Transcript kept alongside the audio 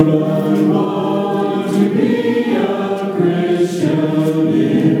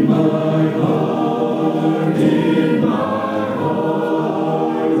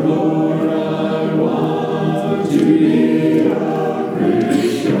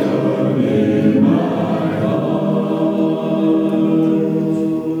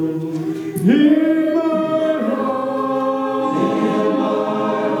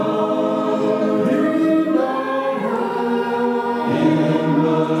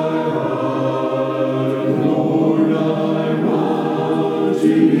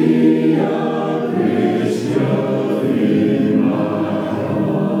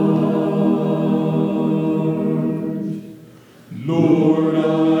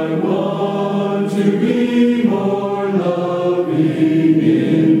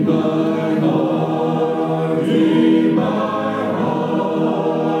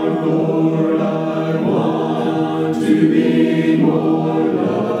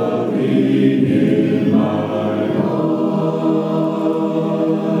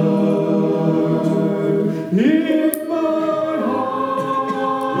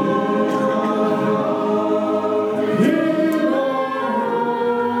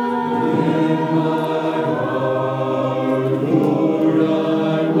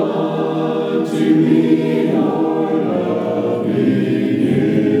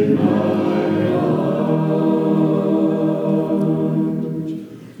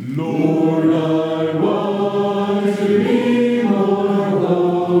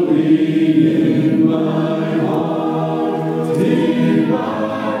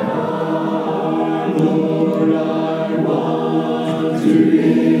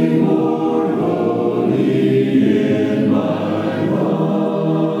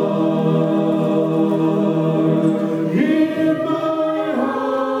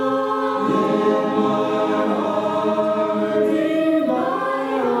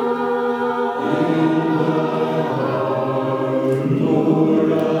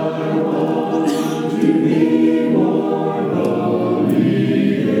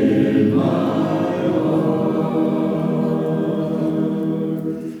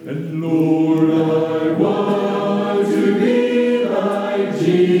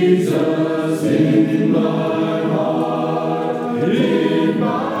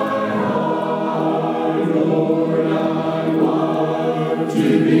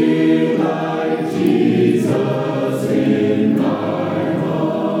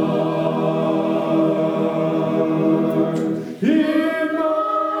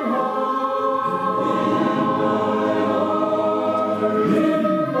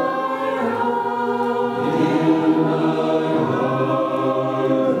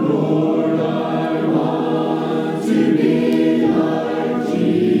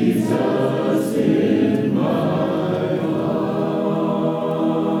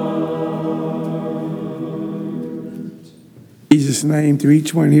Jesus' name to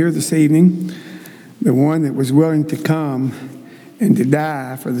each one here this evening, the one that was willing to come and to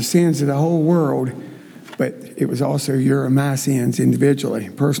die for the sins of the whole world, but it was also your and my sins individually,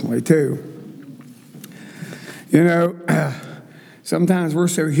 personally too. You know, sometimes we're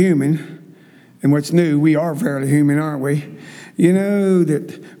so human, and what's new, we are fairly human, aren't we? You know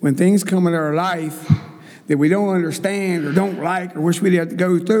that when things come in our life that we don't understand or don't like or wish we'd have to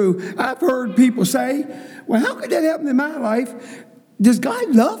go through, I've heard people say, well, how could that happen in my life? Does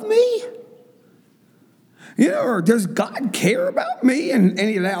God love me? You know, or does God care about me and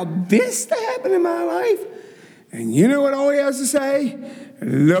he allowed this to happen in my life? And you know what all he has to say?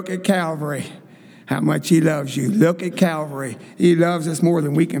 Look at Calvary, how much he loves you. Look at Calvary. He loves us more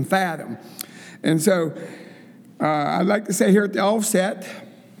than we can fathom. And so I'd like to say here at the offset,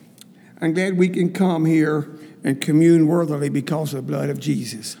 I'm glad we can come here and commune worthily because of the blood of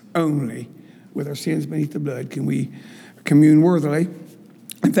Jesus. Only with our sins beneath the blood can we commune worthily.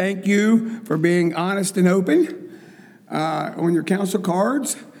 And thank you for being honest and open on your council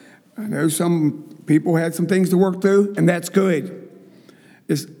cards. I know some people had some things to work through, and that's good.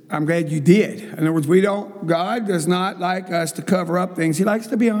 I'm glad you did. In other words, God does not like us to cover up things. He likes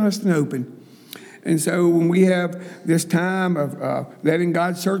to be honest and open. And so when we have this time of letting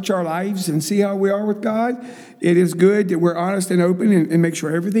God search our lives and see how we are with God, it is good that we're honest and open and make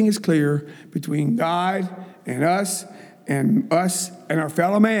sure everything is clear between God and us and our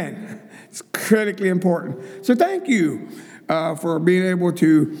fellow man. It's critically important. So thank you for being able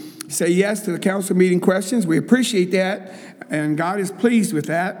to say yes to the council meeting questions. We appreciate that, and God is pleased with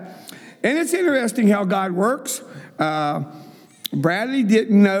that. And it's interesting how God works. Bradley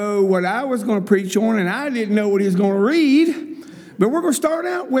didn't know what I was going to preach on, and I didn't know what he was going to read. But we're going to start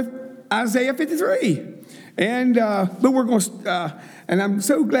out with Isaiah 53. But we're going to, and I'm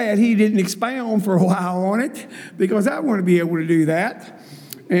so glad he didn't expound for a while on it, because I want to be able to do that.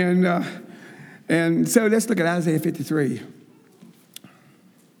 And so let's look at Isaiah 53.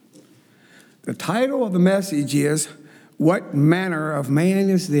 The title of the message is, What Manner of Man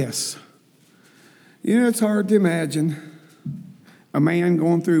is This? You know, it's hard to imagine a man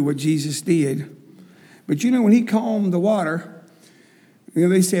going through what Jesus did. But you know, when he calmed the water, you know,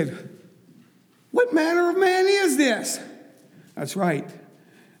 they said, what manner of man is this? That's right.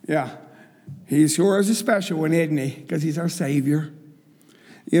 Yeah. He sure is a special one, isn't he? Because he's our Savior.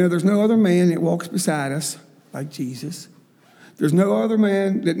 You know, there's no other man that walks beside us like Jesus. There's no other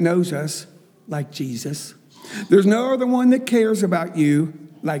man that knows us like Jesus. There's no other one that cares about you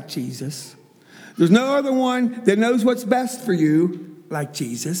like Jesus. There's no other one that knows what's best for you like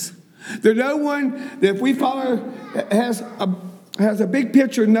Jesus. There's no one that, if we follow, has a big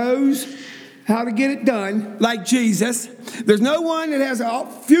picture, knows how to get it done like Jesus. There's no one that has a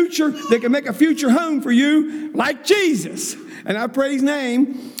future that can make a future home for you like Jesus. And I praise his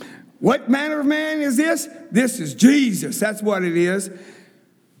name. What manner of man is this? This is Jesus. That's what it is.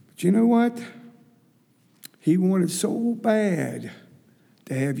 But you know what? He wanted so bad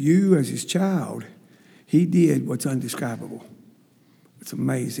to have you as his child. He did what's undescribable. It's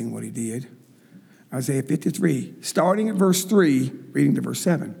amazing what he did. Isaiah 53, starting at verse 3, reading to verse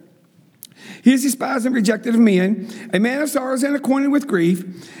 7. He is despised and rejected of men, a man of sorrows and acquainted with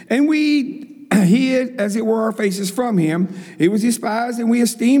grief, and we hid, as it were, our faces from him. He was despised, and we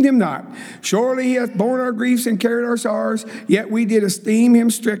esteemed him not. Surely he hath borne our griefs and carried our sorrows, yet we did esteem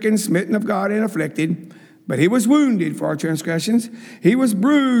him stricken, smitten of God, and afflicted. But he was wounded for our transgressions. He was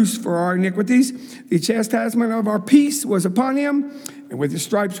bruised for our iniquities. The chastisement of our peace was upon him, and with his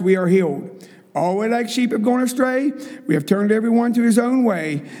stripes we are healed. All we like sheep have gone astray. We have turned everyone to his own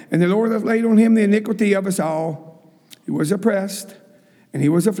way, and the Lord hath laid on him the iniquity of us all. He was oppressed, and he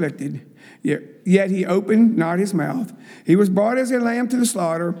was afflicted, yet he opened not his mouth. He was brought as a lamb to the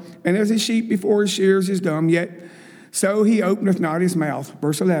slaughter, and as a sheep before his shearers is dumb, yet so he openeth not his mouth.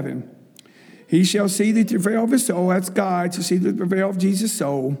 Verse 11. He shall see the travail of his soul. That's God, to see the travail of Jesus'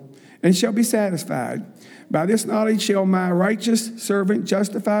 soul, and shall be satisfied. By this knowledge shall my righteous servant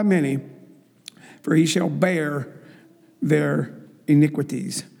justify many, for he shall bear their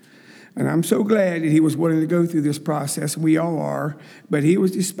iniquities. And I'm so glad that he was willing to go through this process. We all are. But he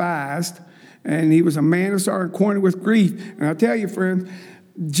was despised, and he was a man of sorrow, acquainted with grief. And I tell you, friend,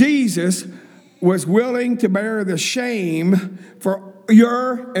 Jesus was willing to bear the shame for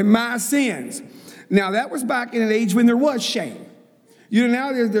your and my sins. Now, that was back in an age when there was shame. You know,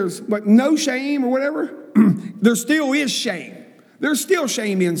 now there's no shame or whatever. There still is shame. There's still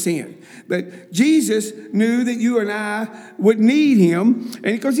shame in sin. But Jesus knew that you and I would need him.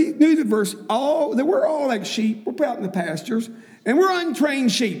 And because he knew the verse, that we're all like sheep. We're out in the pastures. And we're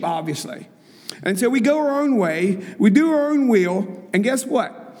untrained sheep, obviously. And so we go our own way. We do our own will. And guess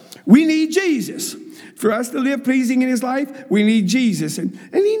what? We need Jesus. For us to live pleasing in his life, we need Jesus. And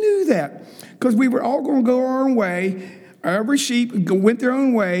he knew that. Because we were all going to go our own way. Every sheep went their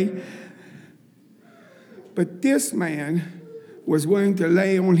own way. But this man was willing to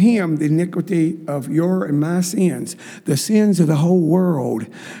lay on him the iniquity of your and my sins, the sins of the whole world.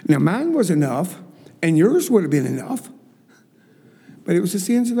 Now, mine was enough, and yours would have been enough, but it was the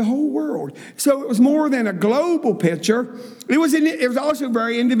sins of the whole world. So it was more than a global picture. It was also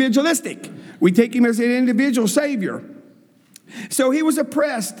very individualistic. We take him as an individual Savior. So he was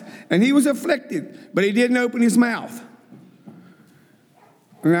oppressed, and he was afflicted, but he didn't open his mouth.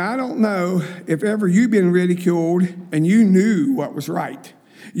 Now, I don't know if ever you've been ridiculed and you knew what was right.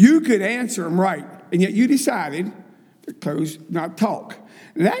 You could answer them right, and yet you decided to not talk.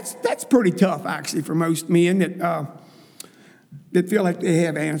 And that's pretty tough, actually, for most men that feel like they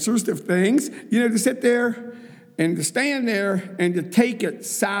have answers to things. You know, to sit there and to stand there and to take it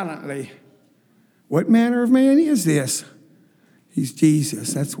silently. What manner of man is this? He's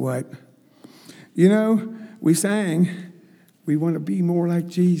Jesus, that's what. You know, we sang, we want to be more like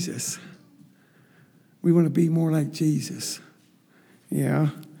Jesus. We want to be more like Jesus. Yeah.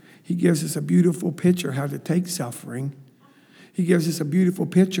 He gives us a beautiful picture how to take suffering. He gives us a beautiful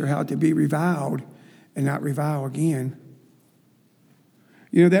picture how to be reviled and not revile again.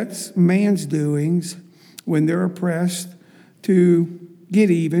 You know, that's man's doings when they're oppressed to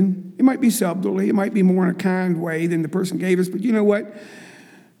get even. It might be subtly. It might be more in a kind way than the person gave us. But you know what?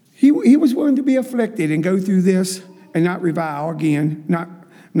 He was willing to be afflicted and go through this and not revile again,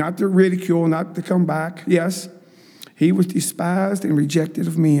 not to ridicule, not to come back. Yes, he was despised and rejected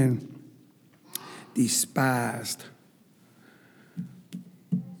of men. Despised.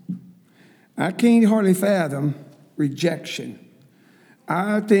 I can't hardly fathom rejection.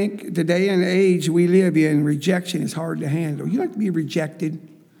 I think the day and age we live in, rejection is hard to handle. You like to be rejected?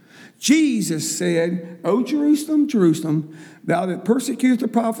 Jesus said, "O Jerusalem, Jerusalem, thou that persecutest the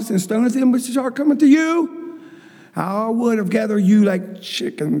prophets and stonest them which are coming to you, how I would have gathered you like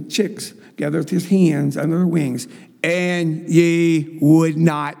chicks gather his hens under their wings, and ye would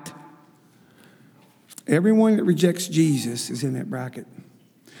not." Everyone that rejects Jesus is in that bracket.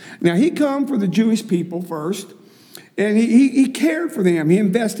 Now, he come for the Jewish people first, and he cared for them. He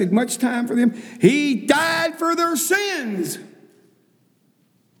invested much time for them. He died for their sins,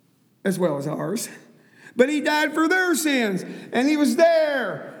 as well as ours. But he died for their sins, and he was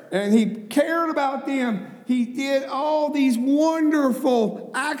there, and he cared about them. He did all these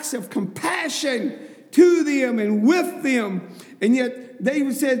wonderful acts of compassion to them and with them, and yet they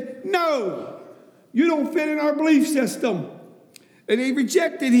said, "No, you don't fit in our belief system." And they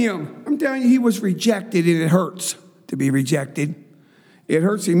rejected him. I'm telling you, he was rejected, and it hurts to be rejected. It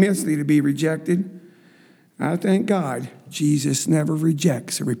hurts immensely to be rejected. I thank God Jesus never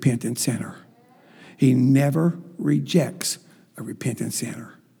rejects a repentant sinner. He never rejects a repentant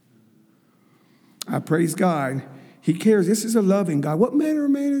sinner. I praise God. He cares. This is a loving God. What manner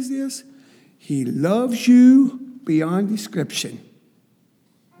of man is this? He loves you beyond description.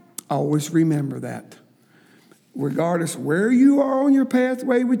 Always remember that. Regardless where you are on your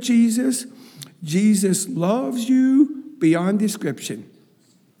pathway with Jesus, Jesus loves you beyond description.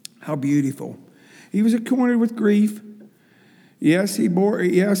 How beautiful. He was acquainted with grief. Yes, he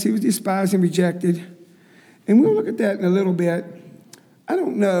was despised and rejected. And we'll look at that in a little bit. I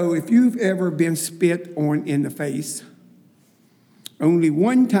don't know if you've ever been spit on in the face. Only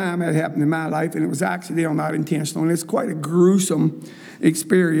one time that happened in my life, and it was accidental, not intentional. And it's quite a gruesome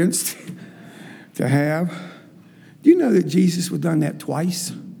experience to have. Do you know that Jesus was done that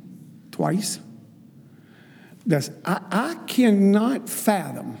twice? Twice? I cannot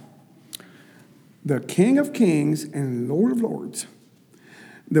fathom the King of Kings and Lord of Lords,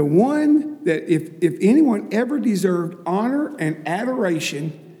 the one that if anyone ever deserved honor and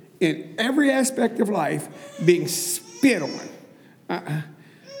adoration in every aspect of life, being spit on.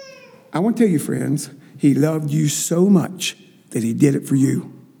 I want to tell you, friends, he loved you so much that he did it for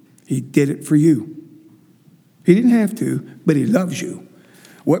you. He did it for you. He didn't have to, but he loves you.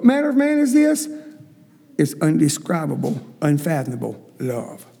 What manner of man is this? It's indescribable, unfathomable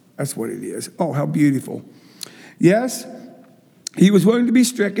love. That's what it is. Oh, how beautiful. Yes, he was willing to be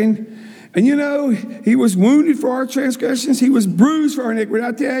stricken. And you know, he was wounded for our transgressions. He was bruised for our iniquity.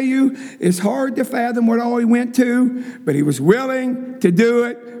 I tell you, it's hard to fathom what all he went to, but he was willing to do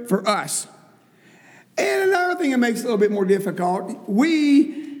it for us. And another thing that makes it a little bit more difficult,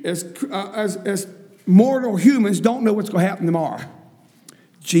 we as mortal humans don't know what's going to happen tomorrow.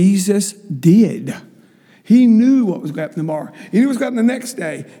 Jesus did. He knew what was going to happen tomorrow. He knew what was going to happen the next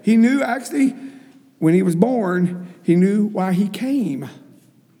day. He knew, actually, when he was born, he knew why he came.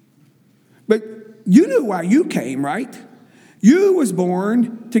 But you knew why you came, right? You was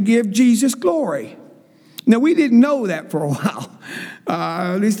born to give Jesus glory. Now, we didn't know that for a while.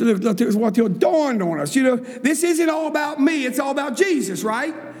 At least until it dawned on us. You know, this isn't all about me. It's all about Jesus,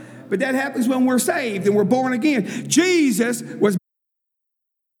 right? But that happens when we're saved and we're born again. Jesus was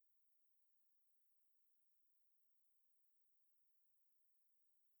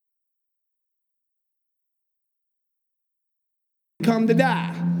come to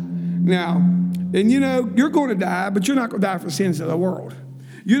die. Now, and you know, you're going to die, but you're not going to die for the sins of the world.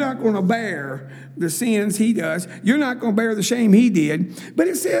 You're not going to bear the sins he does. You're not going to bear the shame he did. But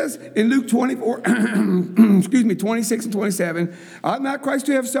it says in Luke 24, 26 and 27, ought not Christ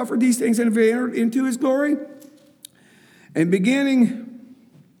to have suffered these things and have entered into his glory? And beginning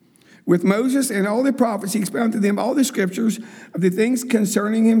with Moses and all the prophets, he expounded to them all the scriptures of the things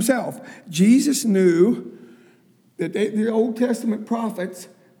concerning himself. Jesus knew that the Old Testament prophets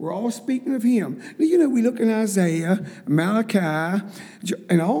were all speaking of him. Now, you know, we look in Isaiah, Malachi,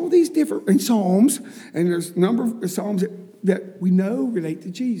 and all these different Psalms, and there's a number of Psalms that we know relate to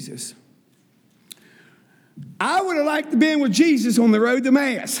Jesus. I would have liked to been with Jesus on the road to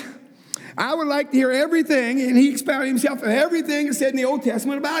Emmaus. I would like to hear everything, and he expounded himself and everything that's said in the Old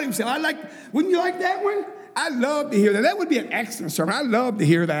Testament about himself. Wouldn't you like that one? I'd love to hear that. That would be an excellent sermon. I'd love to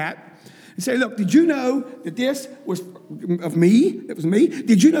hear that. And say, look, did you know that this was of me? It was me.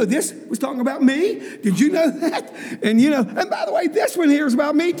 Did you know this was talking about me? Did you know that? And you know, and by the way, this one here is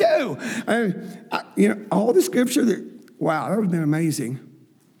about me too. All the scripture wow, that would have been amazing.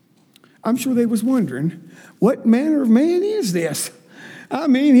 I'm sure they was wondering, what manner of man is this? I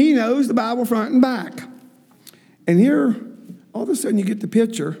mean, he knows the Bible front and back. And here, all of a sudden you get the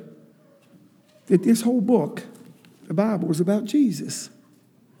picture that this whole book, the Bible, was about Jesus.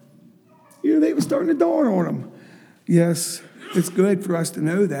 They were starting to dawn on them. Yes, it's good for us to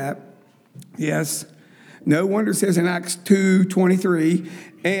know that. Yes. No wonder it says in Acts 2:23,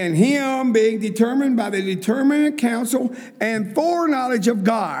 and him being determined by the determinate counsel and foreknowledge of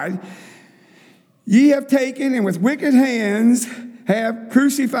God, ye have taken and with wicked hands have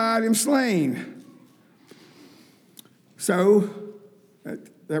crucified and slain. So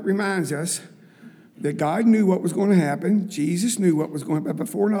that reminds us that God knew what was going to happen. Jesus knew what was going to happen.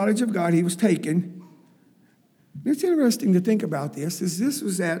 By foreknowledge of God, he was taken. It's interesting to think about this. This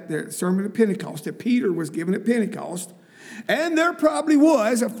was at the Sermon of Pentecost that Peter was given at Pentecost. And there probably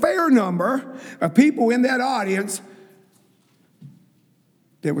was a fair number of people in that audience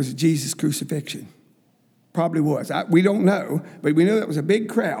that was Jesus' crucifixion. Probably was. We don't know, but we know that was a big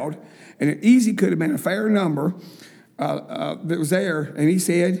crowd, and it easily could have been a fair number that was there. And he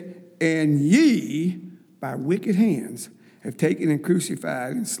said, and ye, by wicked hands, have taken and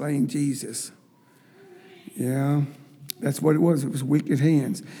crucified and slain Jesus. Yeah, that's what it was. It was wicked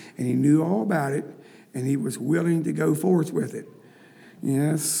hands. And he knew all about it, and he was willing to go forth with it.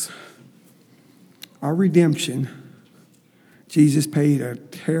 Yes. Our redemption, Jesus paid a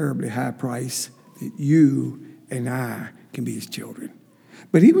terribly high price that you and I can be his children.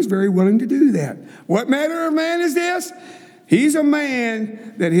 But he was very willing to do that. What manner of man is this? He's a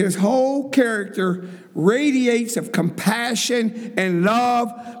man that his whole character radiates of compassion and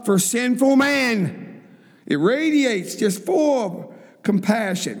love for sinful man. It radiates just full of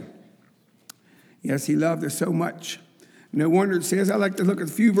compassion. Yes, he loved us so much. No wonder it says, I like to look at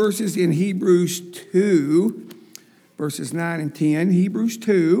a few verses in Hebrews 2, verses 9 and 10. Hebrews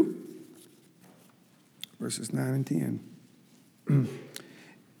 2, verses 9 and 10.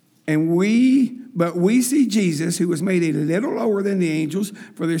 But we see Jesus, who was made a little lower than the angels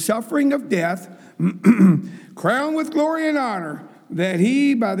for the suffering of death, crowned with glory and honor, that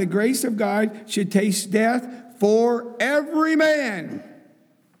he, by the grace of God, should taste death for every man.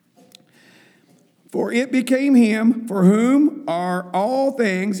 For it became him for whom are all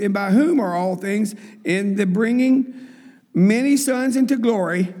things, and by whom are all things, in the bringing many sons into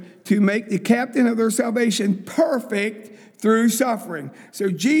glory, to make the captain of their salvation perfect through suffering. So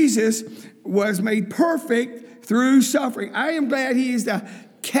Jesus was made perfect through suffering. I am glad he is the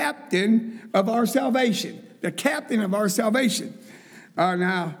captain of our salvation. The captain of our salvation.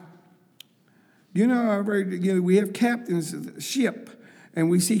 Now, we have captains of the ship, and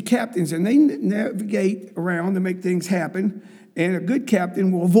we see captains, and they navigate around to make things happen. And a good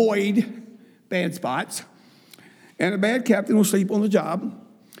captain will avoid bad spots, and a bad captain will sleep on the job.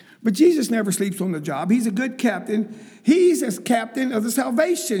 But Jesus never sleeps on the job. He's a good captain. He's a captain of the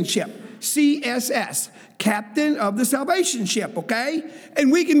salvation ship, CSS, captain of the salvation ship, okay?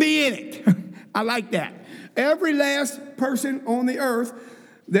 And we can be in it. I like that. Every last person on the earth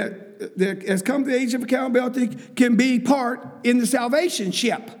that has come to the age of accountability can be part in the salvation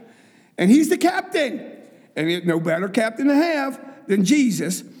ship. And he's the captain. And no better captain to have than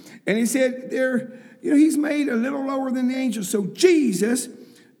Jesus. And he said he's made a little lower than the angels. So Jesus,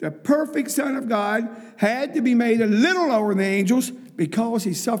 the perfect Son of God, had to be made a little lower than the angels because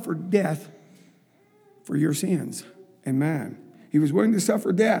he suffered death for your sins and mine. He was willing to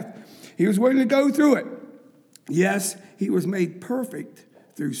suffer death. He was willing to go through it. Yes, he was made perfect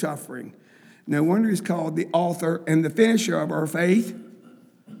through suffering. No wonder he's called the author and the finisher of our faith,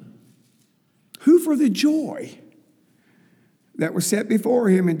 who for the joy that was set before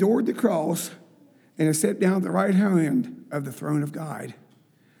him endured the cross and is set down at the right hand of the throne of God.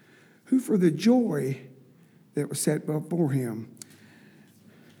 Who for the joy that was set before him.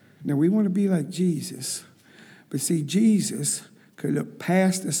 Now we want to be like Jesus, but see, Jesus could look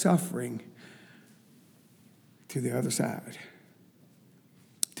past the suffering to the other side.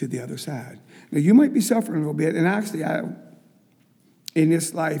 To the other side. Now, you might be suffering a little bit, and actually, in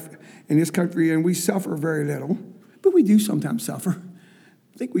this life, in this country, and we suffer very little, but we do sometimes suffer.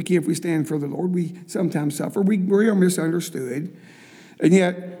 I think we can if we stand for the Lord. We sometimes suffer. We are misunderstood. And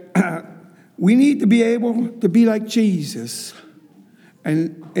yet, we need to be able to be like Jesus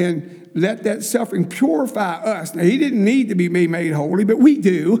and let that suffering purify us. Now, he didn't need to be made holy, but we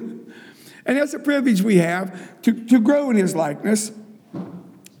do. And that's a privilege we have to grow in his likeness,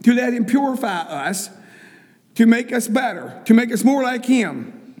 to let him purify us, to make us better, to make us more like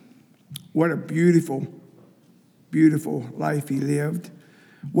him. What a beautiful, beautiful life he lived.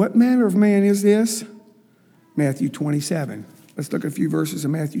 What manner of man is this? Matthew 27. Let's look at a few verses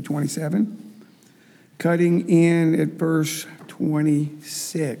of Matthew 27, cutting in at verse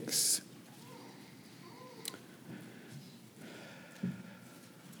 26.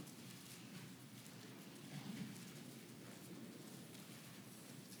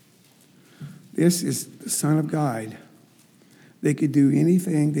 This is the Son of God. They could do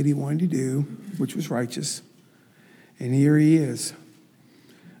anything that he wanted to do, which was righteous. And here he is.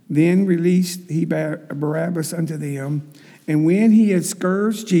 Then released he Barabbas unto them. And when he had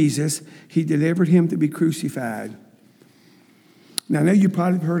scourged Jesus, he delivered him to be crucified. Now, I know you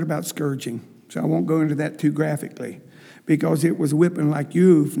probably have heard about scourging, so I won't go into that too graphically, because it was a whipping like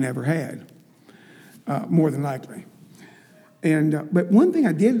you've never had, more than likely. But one thing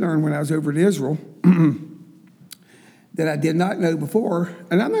I did learn when I was over in Israel that I did not know before,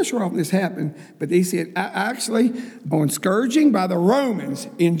 and I'm not sure how this happened, but they said actually on scourging by the Romans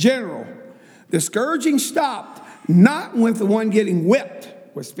in general, the scourging stopped not when the one getting whipped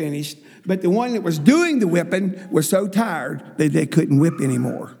was finished, but the one that was doing the whipping was so tired that they couldn't whip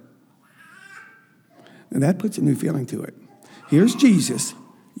anymore. And that puts a new feeling to it. Here's Jesus,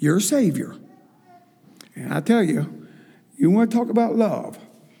 your Savior. And I tell you, you want to talk about love.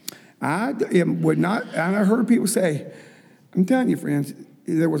 I would not, and I heard people say, I'm telling you, friends,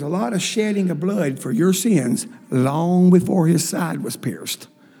 there was a lot of shedding of blood for your sins long before his side was pierced.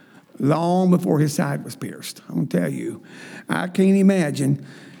 Long before his side was pierced. I'm going to tell you, I can't imagine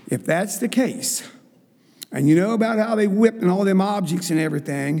if that's the case. And you know about how they whipped and all them objects and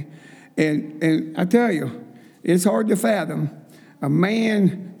everything. And I tell you, it's hard to fathom a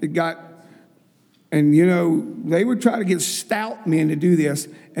man that got, and you know, they would try to get stout men to do this,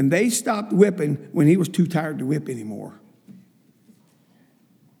 and they stopped whipping when he was too tired to whip anymore.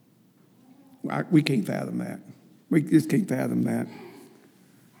 We can't fathom that. We just can't fathom that.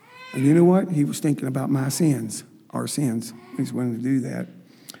 And you know what? He was thinking about my sins, our sins. He's willing to do that.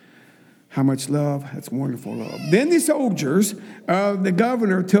 How much love? That's wonderful love. Then the soldiers of the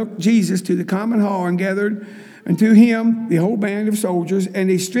governor took Jesus to the common hall and gathered unto him the whole band of soldiers, and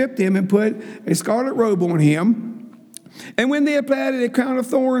they stripped him and put a scarlet robe on him. And when they had platted a crown of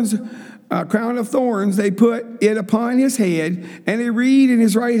thorns, they put it upon his head, and a reed in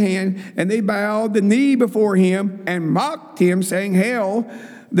his right hand, and they bowed the knee before him and mocked him, saying, Hail,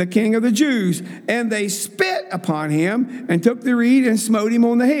 the King of the Jews. And they spit upon him and took the reed and smote him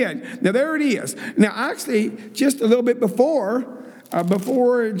on the head. Now, there it is. Now, actually, just a little bit before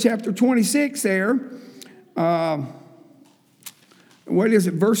chapter 26 there, what is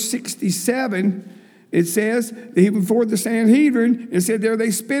it, verse 67, it says, even before the Sanhedrin, it said there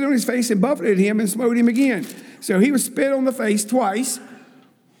they spit on his face and buffeted him and smote him again. So he was spit on the face twice.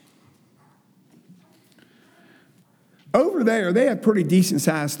 Over there, they have pretty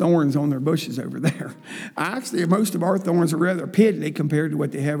decent-sized thorns on their bushes over there. Actually, most of our thorns are rather piddly compared to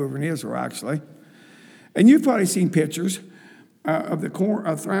what they have over in Israel, actually. And you've probably seen pictures of the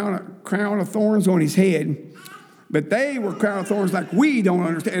crown of thorns on his head. But they were crown of thorns like we don't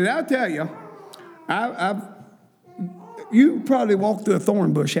understand. And I'll tell you, you probably walked through a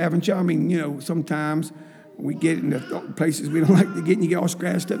thorn bush, haven't you? I mean, you know, sometimes we get into places we don't like to get, and you get all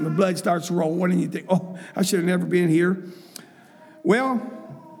scratched up, and the blood starts rolling, and you think, oh, I should have never been here. Well,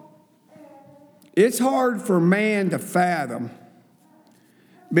 it's hard for man to fathom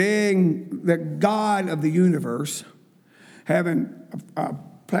being the God of the universe, having a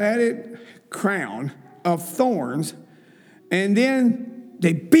plaited crown of thorns, and then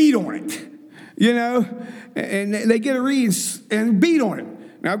they beat on it, you know, and they get a reed and beat on it.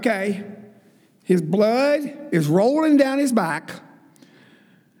 Okay. His blood is rolling down his back.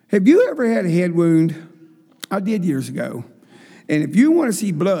 Have you ever had a head wound? I did years ago. And if you want to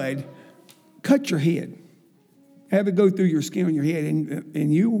see blood, cut your head. Have it go through your skin on your head,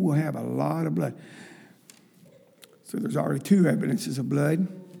 and you will have a lot of blood. So there's already two evidences of blood.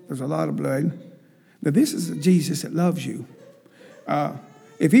 There's a lot of blood. Now, this is a Jesus that loves you.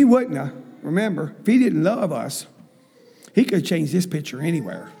 If he wouldn't have, remember, if he didn't love us, he could have changed this picture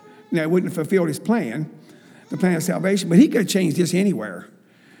anywhere. Now, it wouldn't have fulfilled his plan, the plan of salvation, but he could have changed this anywhere.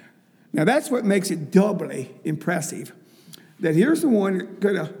 Now, that's what makes it doubly impressive, that here's the one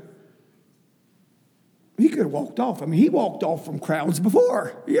that he could have walked off. I mean, he walked off from crowds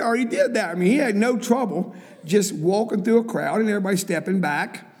before. He already did that. I mean, he had no trouble just walking through a crowd and everybody stepping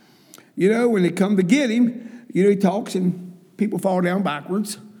back. You know, when they come to get him, you know, he talks and people fall down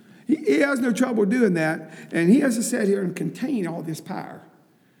backwards. He has no trouble doing that, and he has to sit here and contain all this power.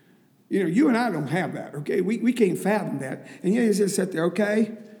 You know, you and I don't have that, okay? We can't fathom that. And yet he just sit there,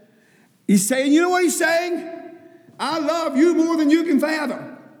 okay? He's saying, you know what he's saying? I love you more than you can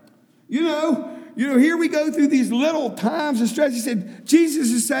fathom. You know, here we go through these little times and stretches. He said,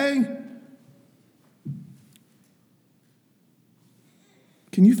 Jesus is saying,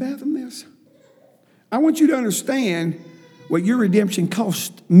 can you fathom this? I want you to understand what your redemption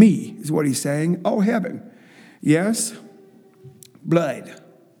cost me, is what he's saying. Oh, heaven. Yes, blood.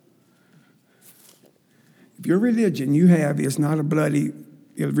 If your religion you have is not a bloody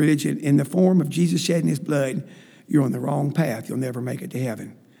religion in the form of Jesus shedding his blood, you're on the wrong path. You'll never make it to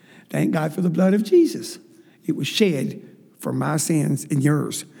heaven. Thank God for the blood of Jesus. It was shed for my sins and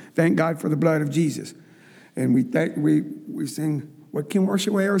yours. Thank God for the blood of Jesus. And we sing, what can wash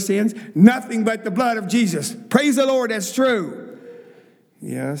away our sins? Nothing but the blood of Jesus. Praise the Lord, that's true.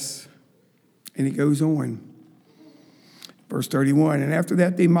 Yes. And it goes on. Verse 31, and after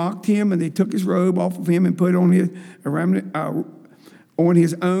that they mocked him, and they took his robe off of him and put on his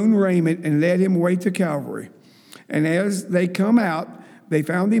own raiment and led him away to Calvary. And as they come out, they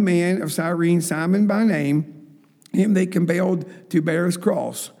found a man of Cyrene, Simon by name. Him they compelled to bear his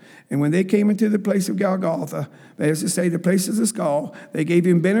cross. And when they came into the place of Golgotha, that is to say, the place of the skull, they gave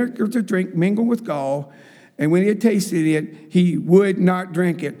him vinegar to drink mingled with gall. And when he had tasted it, he would not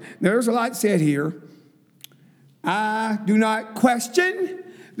drink it. Now, there's a lot said here. I do not question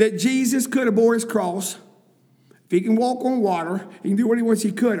that Jesus could have bore his cross. If he can walk on water, he can do what he wants,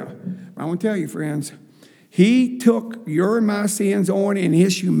 he could have. I want to tell you, friends, he took your and my sins on in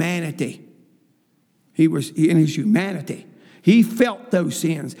his humanity. He was in his humanity. He felt those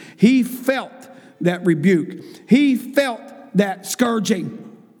sins. He felt that rebuke. He felt that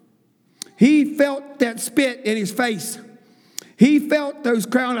scourging. He felt that spit in his face. He felt those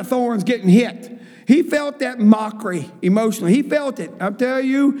crown of thorns getting hit. He felt that mockery emotionally. He felt it. I'll tell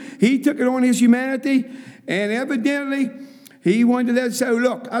you, he took it on his humanity, and evidently he wanted to let it show,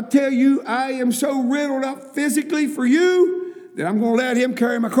 look, I tell you, I am so riddled up physically for you that I'm going to let him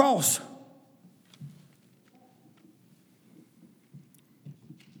carry my cross.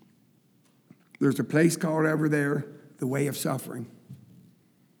 There's a place called over there, the way of suffering.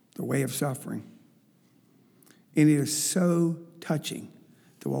 The way of suffering. And it is so touching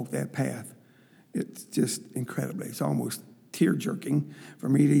to walk that path. It's just incredible. It's almost tear-jerking for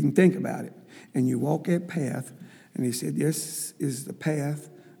me to even think about it. And you walk that path, and he said, this is the path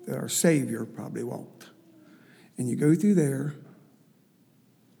that our Savior probably walked. And you go through there,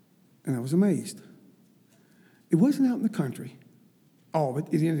 and I was amazed. It wasn't out in the country. All of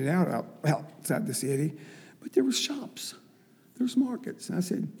it. It ended outside the city. But there were shops. There was markets.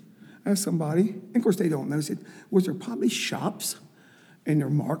 And I asked somebody, and of course they don't know, I said, was there probably shops and there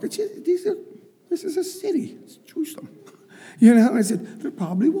markets? This is a city. It's Jerusalem. You know, and I said, there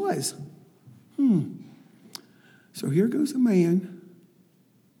probably was. So here goes a man,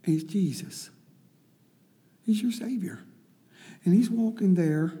 and he's Jesus. He's your Savior. And he's walking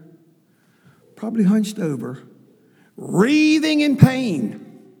there, probably hunched over, writhing in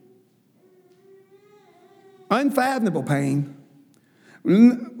pain. Unfathomable pain.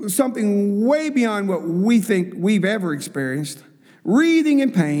 Something way beyond what we think we've ever experienced. Writhing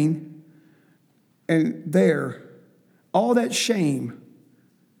in pain. And there, all that shame,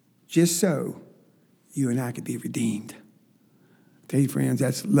 just so you and I could be redeemed. I tell you, friends,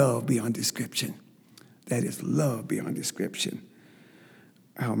 that's love beyond description. That is love beyond description.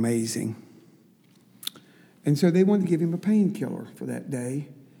 How amazing. And so they wanted to give him a painkiller for that day,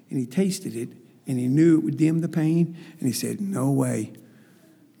 and he tasted it, and he knew it would dim the pain, and he said, no way.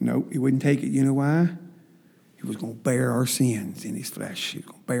 No, he wouldn't take it. You know why? He was going to bear our sins in his flesh. He was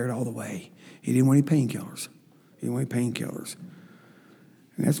going to bear it all the way. He didn't want any painkillers. He didn't want any painkillers.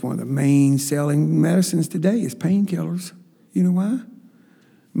 And that's one of the main selling medicines today is painkillers. You know why?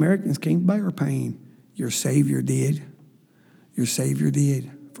 Americans can't bear pain. Your Savior did. Your Savior did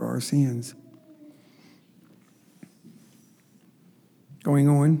for our sins. Going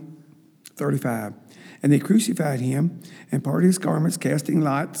on, 35. And they crucified him and parted his garments, casting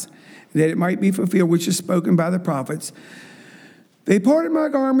lots, that it might be fulfilled, which is spoken by the prophets. They parted my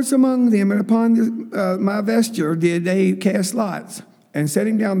garments among them, and upon my vesture did they cast lots. And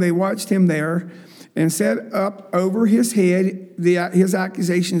sitting down, they watched him there, and set up over his head his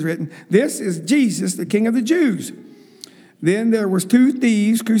accusations written, this is Jesus, the King of the Jews. Then there was 2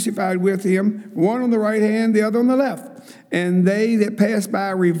 thieves crucified with him, one on the right hand, the other on the left. And they that passed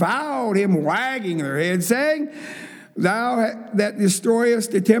by reviled him, wagging their heads, saying, thou that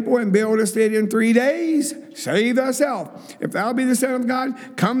destroyest the temple and buildest it in 3 days, save thyself. If thou be the Son of God,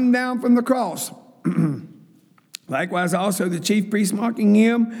 come down from the cross. Likewise also the chief priests mocking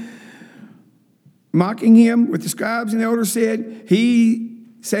him with the scribes and elders said, he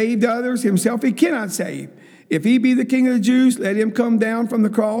saved others, himself he cannot save. If he be the King of the Jews, let him come down from the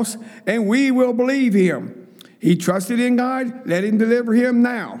cross, and we will believe him. He trusted in God, let him deliver him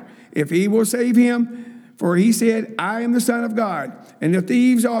now, if he will save him. For he said, I am the Son of God. And the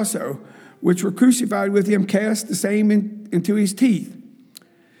thieves also, which were crucified with him, cast the same into his teeth.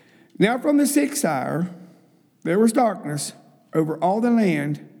 Now from the 6th hour, there was darkness over all the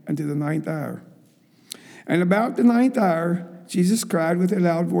land unto the 9th hour. And about the ninth hour, Jesus cried with a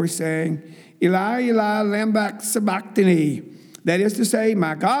loud voice, saying, Eli, Eli, lama sabachthani. That is to say,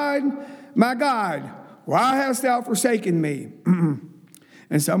 my God, why hast thou forsaken me?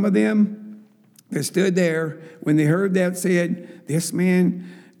 And some of them that stood there, when they heard that, said, This man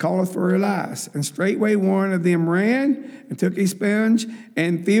calleth for Elias. And straightway one of them ran and took a sponge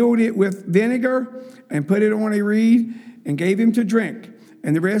and filled it with vinegar and put it on a reed and gave him to drink.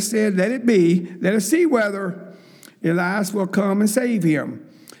 And the rest said, Let it be. Let us see whether Elias will come and save him.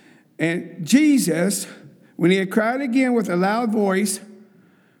 And Jesus, when he had cried again with a loud voice,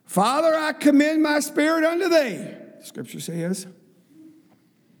 Father, I commend my spirit unto thee, Scripture says,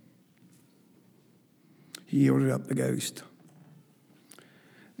 he yielded up the ghost.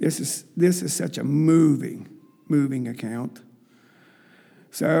 This is such a moving account.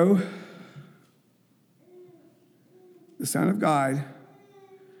 So, the Son of God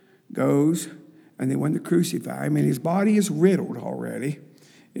goes, and they want to crucify him, and his body is riddled already.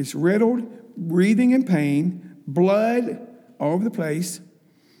 It's riddled, breathing in pain, blood all over the place.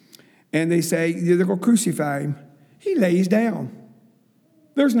 And they say, they're going to crucify him. He lays down.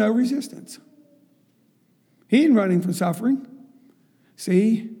 There's no resistance. He ain't running from suffering.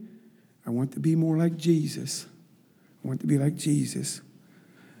 See, I want to be more like Jesus. I want to be like Jesus.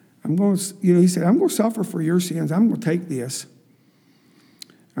 He said, I'm going to suffer for your sins. I'm going to take this.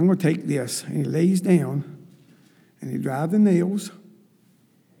 I'm going to take this. And he lays down, and he drives the nails.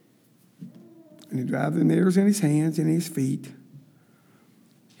 And he drives the nails in his hands and his feet.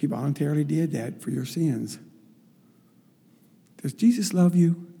 He voluntarily did that for your sins. Does Jesus love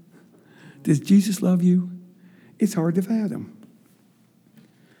you? Does Jesus love you? It's hard to fathom.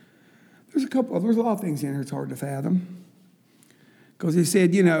 There's a lot of things in here it's hard to fathom. Because he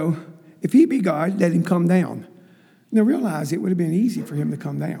said, if he be God, let him come down. Now realize it would have been easy for him to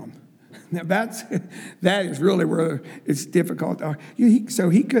come down. Now that is really where it's difficult. So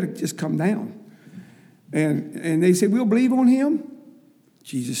he could have just come down. And they said, we'll believe on him.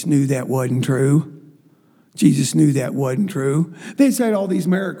 Jesus knew that wasn't true. Jesus knew that wasn't true. They said all these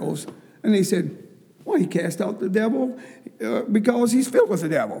miracles, and they said, well, he cast out the devil because he's filled with the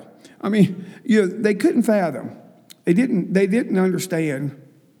devil. I mean, they couldn't fathom. They didn't understand.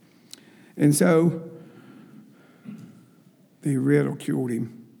 And so they ridiculed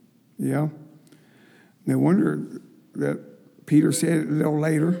him. Yeah. No wonder that Peter said a little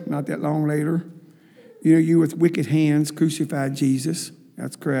later, not that long later, you with wicked hands crucified Jesus.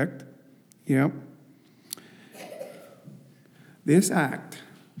 That's correct. Yep. This act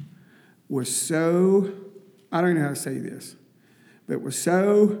was so, I don't know how to say this, but it was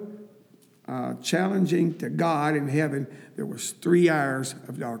so challenging to God in heaven, there was 3 hours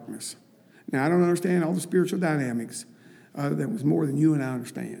of darkness. Now, I don't understand all the spiritual dynamics. That was more than you and I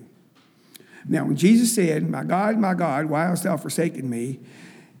understand. Now, when Jesus said, my God, why hast thou forsaken me?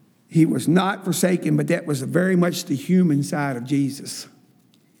 He was not forsaken, but that was very much the human side of Jesus.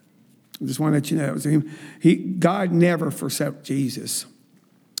 I just want to let you know, God never forsook Jesus.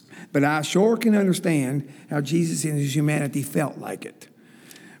 But I sure can understand how Jesus in his humanity felt like it.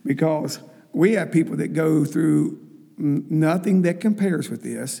 Because we have people that go through nothing that compares with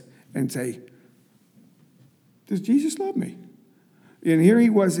this and say, does Jesus love me? And here he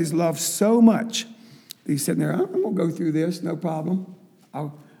was, his love so much. He's sitting there, I'm going to go through this, no problem.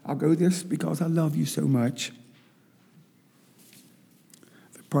 I'll go this because I love you so much.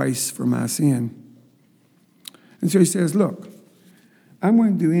 The price for my sin. And so he says, look, I'm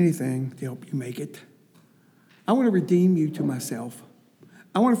going to do anything to help you make it. I want to redeem you to myself.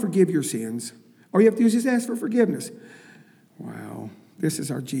 I want to forgive your sins. All you have to do is just ask for forgiveness. Wow, this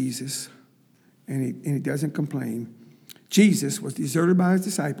is our Jesus. And he doesn't complain. Jesus was deserted by his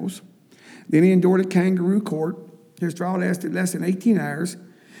disciples. Then he endured a kangaroo court. His trial lasted less than 18 hours.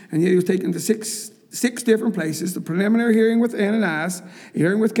 And yet he was taken to six different places. The preliminary hearing with Ananias, a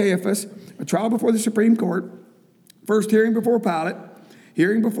hearing with Caiaphas, a trial before the Supreme Court, first hearing before Pilate,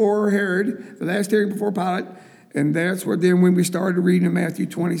 hearing before Herod, the last hearing before Pilate. And that's where then when we started reading in Matthew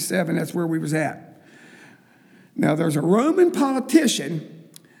 27, that's where we was at. Now there's a Roman politician,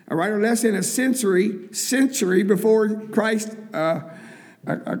 a writer less than a century before Christ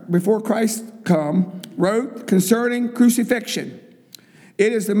come, wrote concerning crucifixion.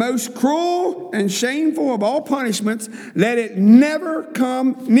 It is the most cruel and shameful of all punishments. Let it never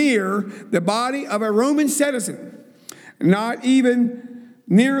come near the body of a Roman citizen, not even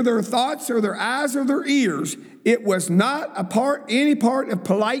near their thoughts or their eyes or their ears. It was not any part of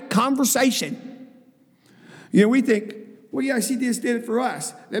polite conversation. We think, well, yes, he just did it for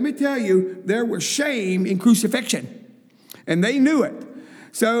us. Let me tell you, there was shame in crucifixion, and they knew it.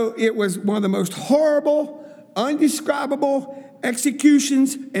 So it was one of the most horrible, undescribable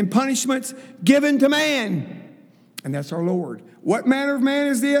executions and punishments given to man. And that's our Lord. What manner of man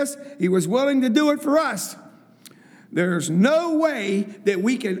is this? He was willing to do it for us. There's no way that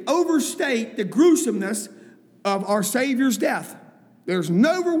we can overstate the gruesomeness of our Savior's death. There's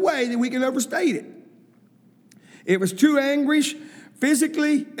no way that we can overstate it. It was true anguish,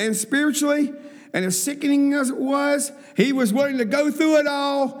 physically and spiritually, and as sickening as it was, he was willing to go through it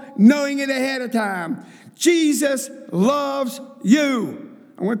all, knowing it ahead of time. Jesus loves you.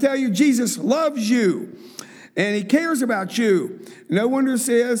 I want to tell you, Jesus loves you, and he cares about you. No wonder it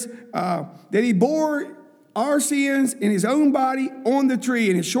says that he bore our sins in his own body on the tree,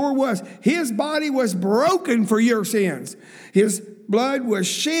 and it sure was. His body was broken for your sins. His blood was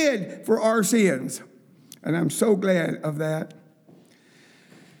shed for our sins, and I'm so glad of that.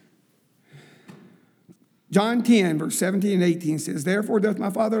 John 10, verse 17 and 18 says, therefore doth my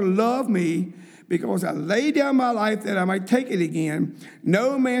Father love me, because I lay down my life that I might take it again.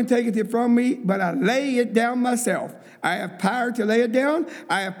 No man taketh it from me, but I lay it down myself. I have power to lay it down.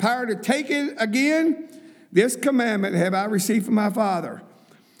 I have power to take it again. This commandment have I received from my Father.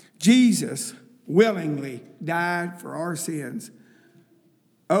 Jesus willingly died for our sins.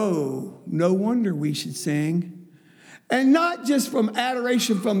 Oh, no wonder we should sing. And not just from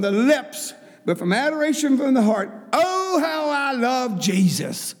adoration from the lips, but from adoration from the heart. Oh, how I love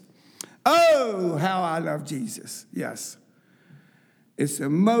Jesus. Oh, how I love Jesus. Yes. It's the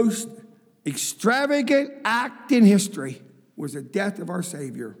most extravagant act in history was the death of our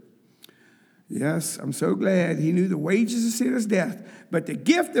Savior. Yes, I'm so glad he knew the wages of sin is death. But the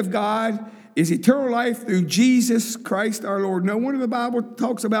gift of God is eternal life through Jesus Christ our Lord. No wonder the Bible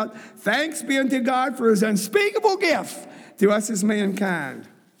talks about thanks be unto God for his unspeakable gift to us as mankind.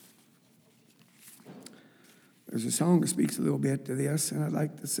 There's a song that speaks a little bit to this, and I'd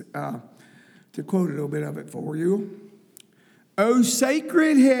like to quote a little bit of it for you. O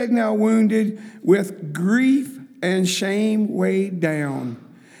sacred head now wounded, with grief and shame weighed down,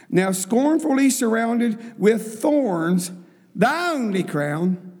 now scornfully surrounded with thorns, thy only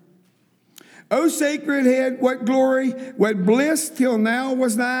crown. O sacred head, what glory, what bliss till now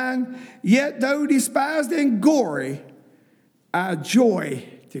was thine, yet though despised and gory, I joy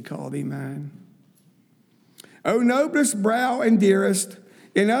to call thee mine. O noblest brow and dearest,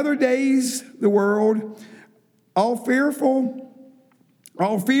 in other days the world, all feared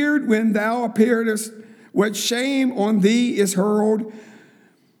when thou appearedst, what shame on thee is hurled.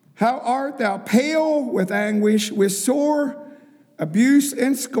 How art thou pale with anguish, with sore abuse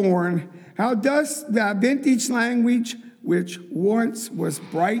and scorn. How dost thy vintage language, which once was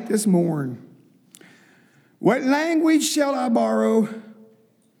bright as morn. What language shall I borrow?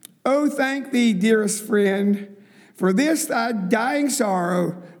 Oh, thank thee, dearest friend, for this thy dying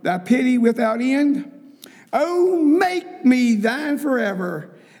sorrow, thy pity without end. Oh, make me thine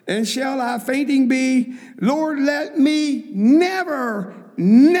forever, and shall I fainting be? Lord, let me never,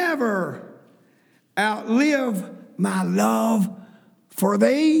 never outlive my love for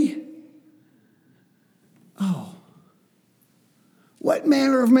thee. Oh, what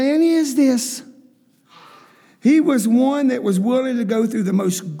manner of man is this? He was one that was willing to go through the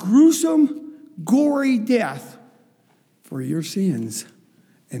most gruesome, gory death for your sins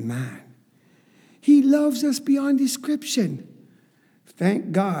and mine. He loves us beyond description.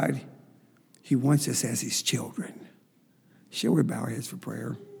 Thank God he wants us as his children. Shall we bow our heads for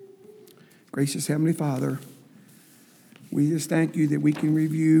prayer? Gracious Heavenly Father, we just thank you that we can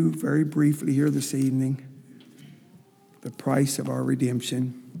review very briefly here this evening the price of our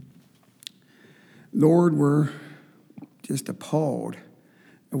redemption. Lord, we're just appalled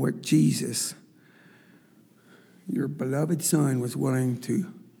at what Jesus, your beloved Son, was willing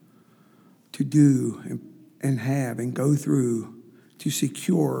to do and have and go through to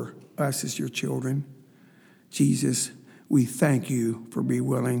secure us as your children. Jesus, we thank you for being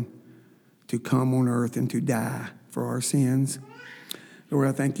willing to come on earth and to die for our sins. Lord,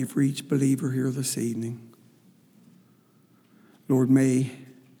 I thank you for each believer here this evening. Lord, may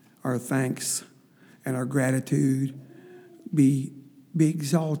our thanks and our gratitude be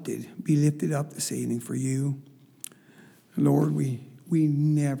exalted, be lifted up this evening for you. Lord, we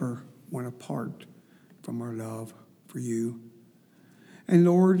never want to part from our love for you. And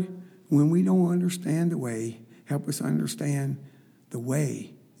Lord, when we don't understand the way, help us understand the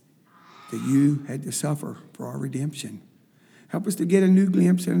way that you had to suffer for our redemption. Help us to get a new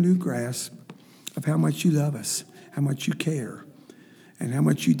glimpse and a new grasp of how much you love us, how much you care, and how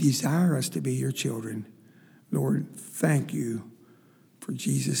much you desire us to be your children. Lord, thank you for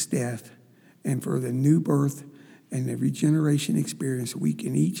Jesus' death and for the new birth and the regeneration experience we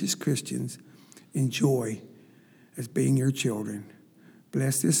can each as Christians enjoy as being your children.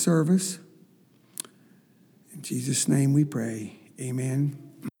 Bless this service. In Jesus' name we pray.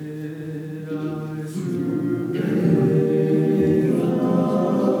 Amen.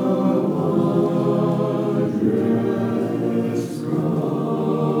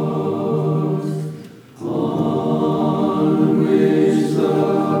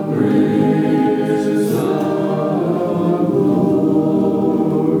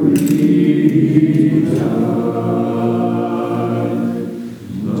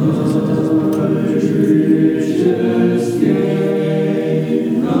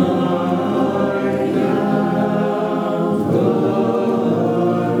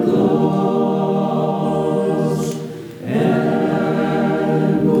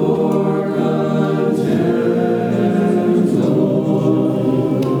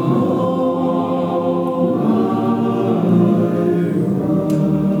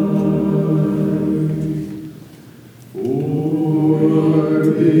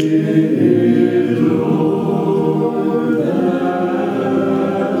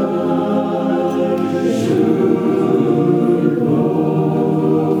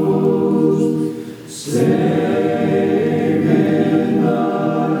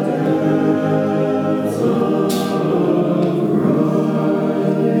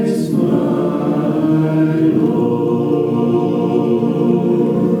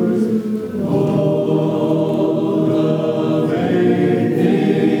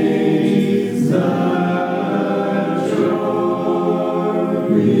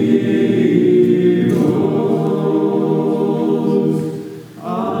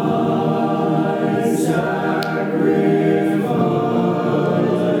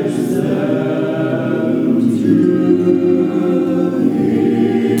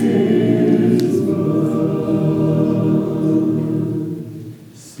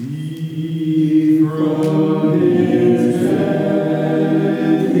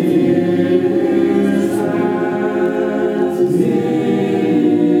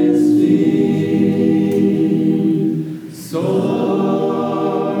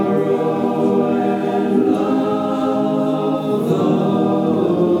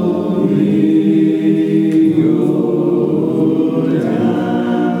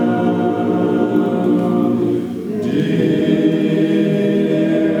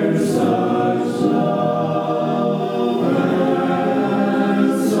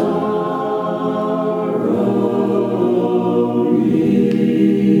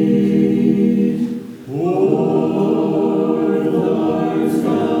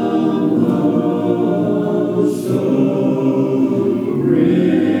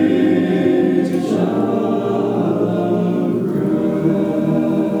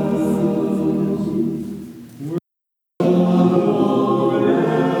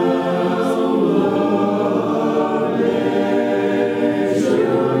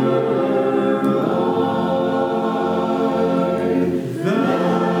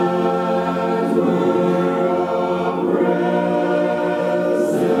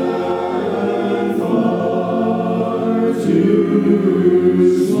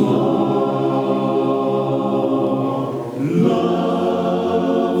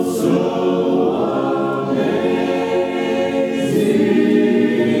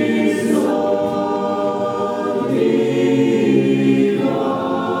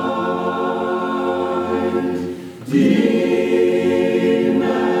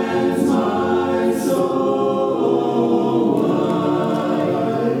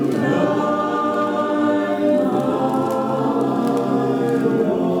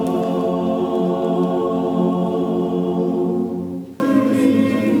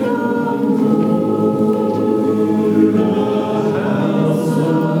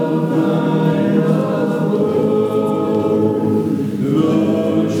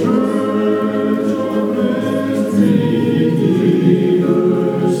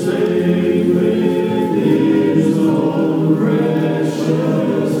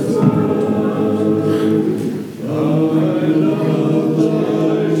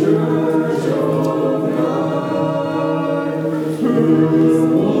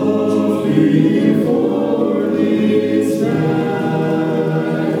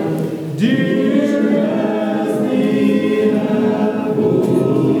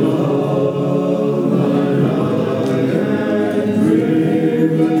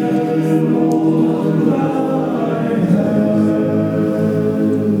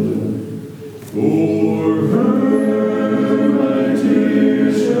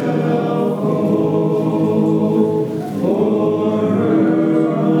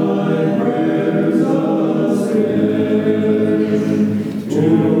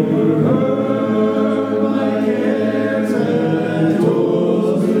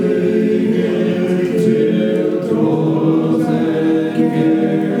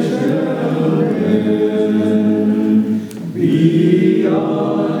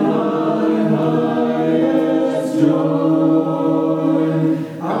 beyond.